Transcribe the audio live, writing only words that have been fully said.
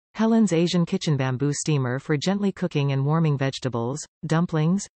Helen's Asian Kitchen Bamboo Steamer for gently cooking and warming vegetables,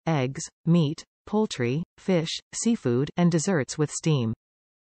 dumplings, eggs, meat, poultry, fish, seafood, and desserts with steam.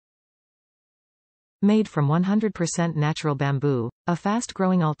 Made from 100% natural bamboo, a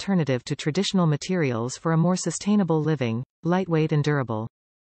fast-growing alternative to traditional materials for a more sustainable living, lightweight and durable.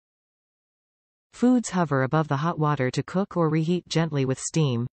 Foods hover above the hot water to cook or reheat gently with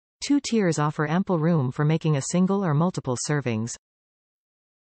steam. 2 tiers offer ample room for making a single or multiple servings.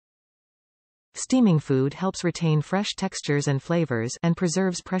 Steaming food helps retain fresh textures and flavors and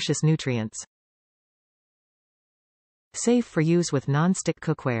preserves precious nutrients. Safe for use with non-stick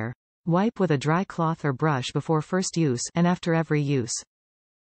cookware. Wipe with a dry cloth or brush before first use and after every use.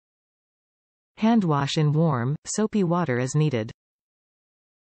 Hand wash in warm, soapy water as needed.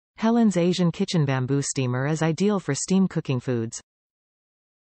 Helen's Asian Kitchen Bamboo Steamer is ideal for steam cooking foods.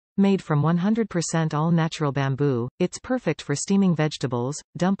 Made from 100% all-natural bamboo, it's perfect for steaming vegetables,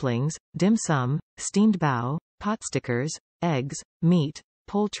 dumplings, dim sum, steamed bao, potstickers, eggs, meat,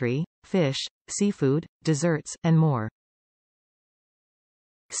 poultry, fish, seafood, desserts, and more.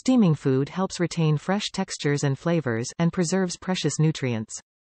 Steaming food helps retain fresh textures and flavors and preserves precious nutrients.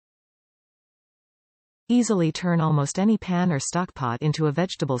 Easily turn almost any pan or stock pot into a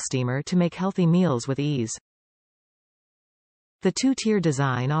vegetable steamer to make healthy meals with ease. The 2-tier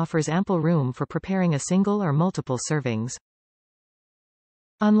design offers ample room for preparing a single or multiple servings.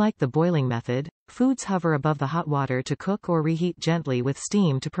 Unlike the boiling method, foods hover above the hot water to cook or reheat gently with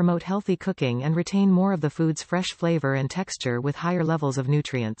steam to promote healthy cooking and retain more of the food's fresh flavor and texture with higher levels of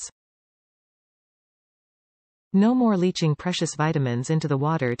nutrients. No more leaching precious vitamins into the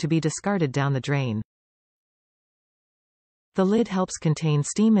water to be discarded down the drain. The lid helps contain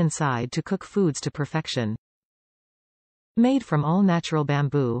steam inside to cook foods to perfection. Made from all-natural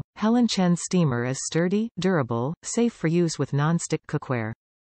bamboo, Helen Chen's steamer is sturdy, durable, safe for use with non-stick cookware.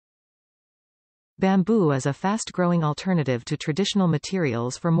 Bamboo is a fast-growing alternative to traditional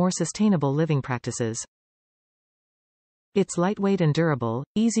materials for more sustainable living practices. It's lightweight and durable,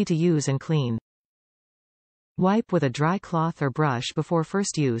 easy to use and clean. Wipe with a dry cloth or brush before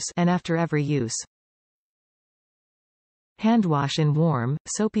first use and after every use. Hand wash in warm,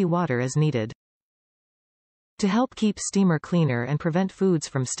 soapy water as needed. To help keep steamer cleaner and prevent foods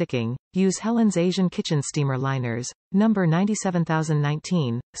from sticking, use Helen's Asian Kitchen Steamer Liners, number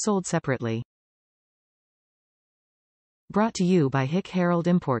 97019, sold separately. Brought to you by HIC Harold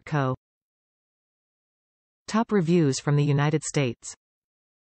Import Co. Top reviews from the United States.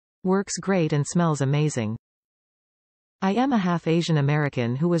 Works great and smells amazing. I am a half Asian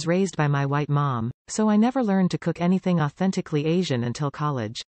American who was raised by my white mom, so I never learned to cook anything authentically Asian until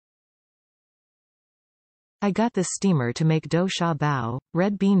college. I got this steamer to make do sha bao,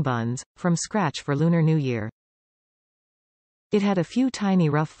 red bean buns, from scratch for Lunar New Year. It had a few tiny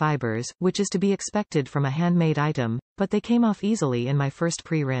rough fibers, which is to be expected from a handmade item, but they came off easily in my first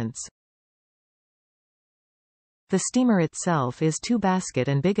pre-rinse. The steamer itself is 2 basket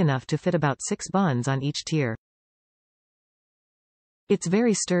and big enough to fit about 6 buns on each tier. It's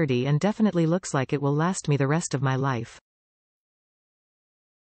very sturdy and definitely looks like it will last me the rest of my life.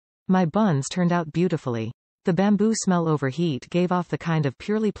 My buns turned out beautifully. The bamboo smell over heat gave off the kind of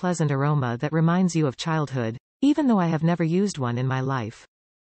purely pleasant aroma that reminds you of childhood, even though I have never used one in my life.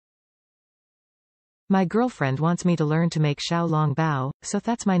 My girlfriend wants me to learn to make xiao long bao, so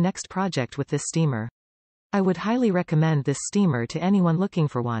that's my next project with this steamer. I would highly recommend this steamer to anyone looking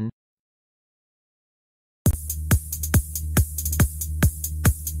for one.